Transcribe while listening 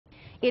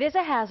It is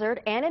a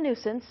hazard and a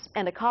nuisance,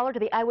 and a caller to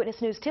the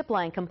Eyewitness News tip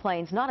line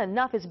complains not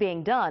enough is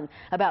being done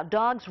about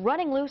dogs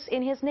running loose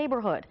in his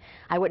neighborhood.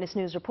 Eyewitness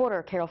News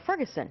reporter Carol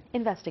Ferguson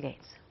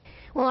investigates.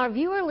 Well, our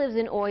viewer lives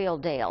in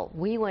Oildale.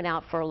 We went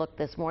out for a look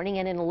this morning,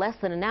 and in less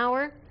than an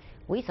hour,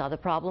 we saw the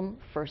problem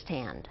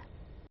firsthand.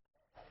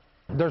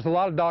 There's a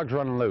lot of dogs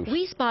running loose.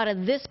 We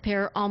spotted this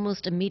pair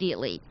almost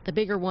immediately. The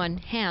bigger one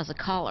has a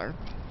collar.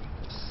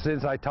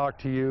 Since I talked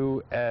to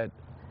you at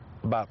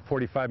about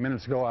 45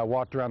 minutes ago, I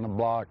walked around the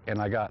block and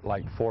I got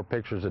like 4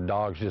 pictures of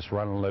dogs just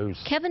running loose.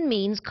 Kevin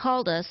Means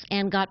called us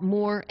and got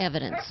more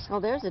evidence. Oh,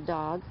 there's a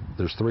dog.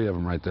 There's 3 of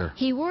them right there.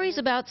 He worries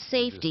about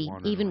safety,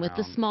 even with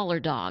the smaller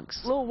dogs.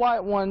 Little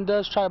white one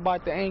does try to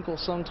bite the ankle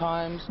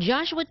sometimes.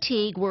 Joshua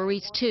Teague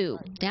worries too.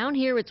 Down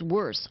here it's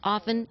worse,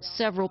 often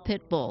several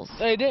pit bulls.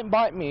 It didn't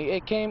bite me.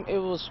 It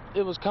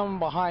was coming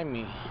behind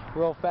me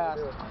real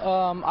fast.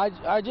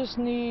 I just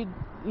need,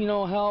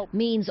 help.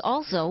 Means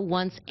also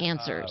wants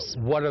answers.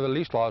 What are the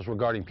leash laws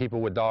regarding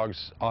people with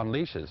dogs on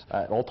leashes?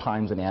 At all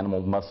times, an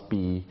animal must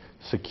be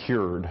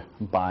secured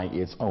by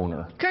its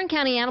owner. Kern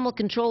County Animal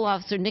Control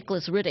Officer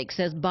Nicholas Riddick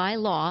says by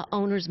law,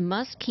 owners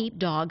must keep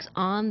dogs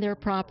on their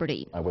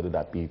property. Whether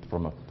that be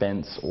from a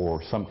fence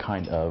or some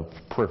kind of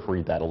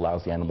periphery that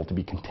allows the animal to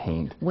be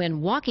contained.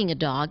 When walking a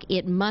dog,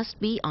 it must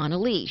be on a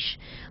leash.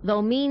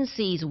 Though Means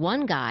sees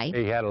one guy.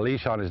 He had a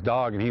leash on his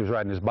dog and he was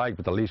riding his bike,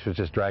 but the leash was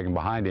just dragging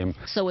behind him.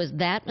 So is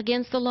that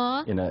against the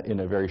law? In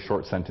a very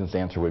short sentence, the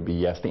answer would be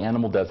yes. The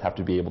animal does have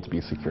to be able to be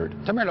secured.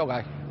 Come here, little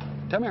guy.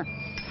 Come here.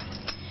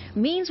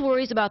 Means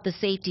worries about the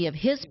safety of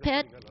his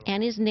pet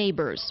and his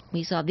neighbors.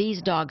 We saw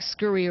these dogs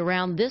scurry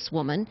around this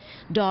woman.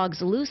 Dogs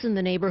loose in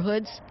the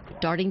neighborhoods,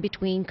 darting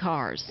between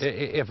cars.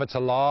 If it's a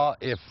law,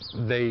 if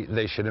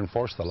they should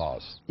enforce the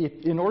laws.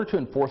 In order to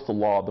enforce the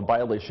law, the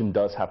violation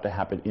does have to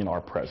happen in our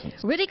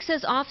presence. Riddick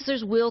says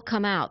officers will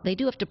come out. They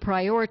do have to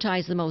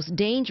prioritize the most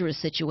dangerous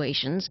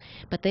situations,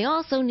 but they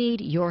also need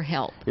your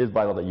help. It is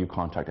vital that you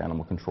contact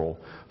animal control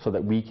so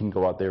that we can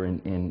go out there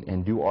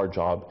and do our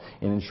job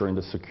in ensuring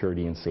the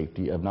security and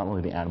safety of not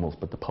only the animals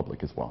but the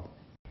public as well.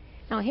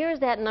 Now here's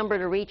that number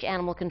to reach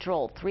Animal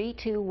Control,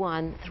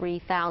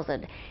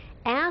 321-3000.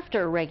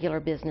 After regular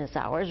business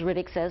hours,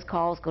 Riddick says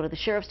calls go to the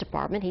Sheriff's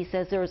Department. He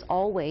says there is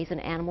always an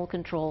animal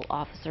control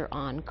officer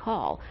on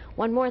call.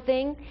 One more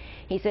thing,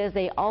 he says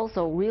they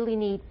also really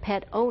need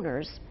pet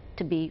owners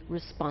to be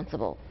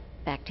responsible.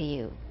 Back to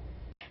you.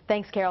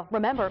 Thanks, Carol.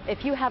 Remember,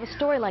 if you have a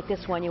story like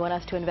this one you want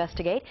us to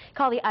investigate,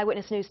 call the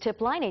Eyewitness News tip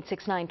line,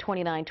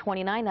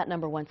 869-2929. That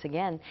number once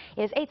again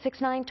is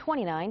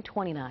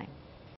 869-2929.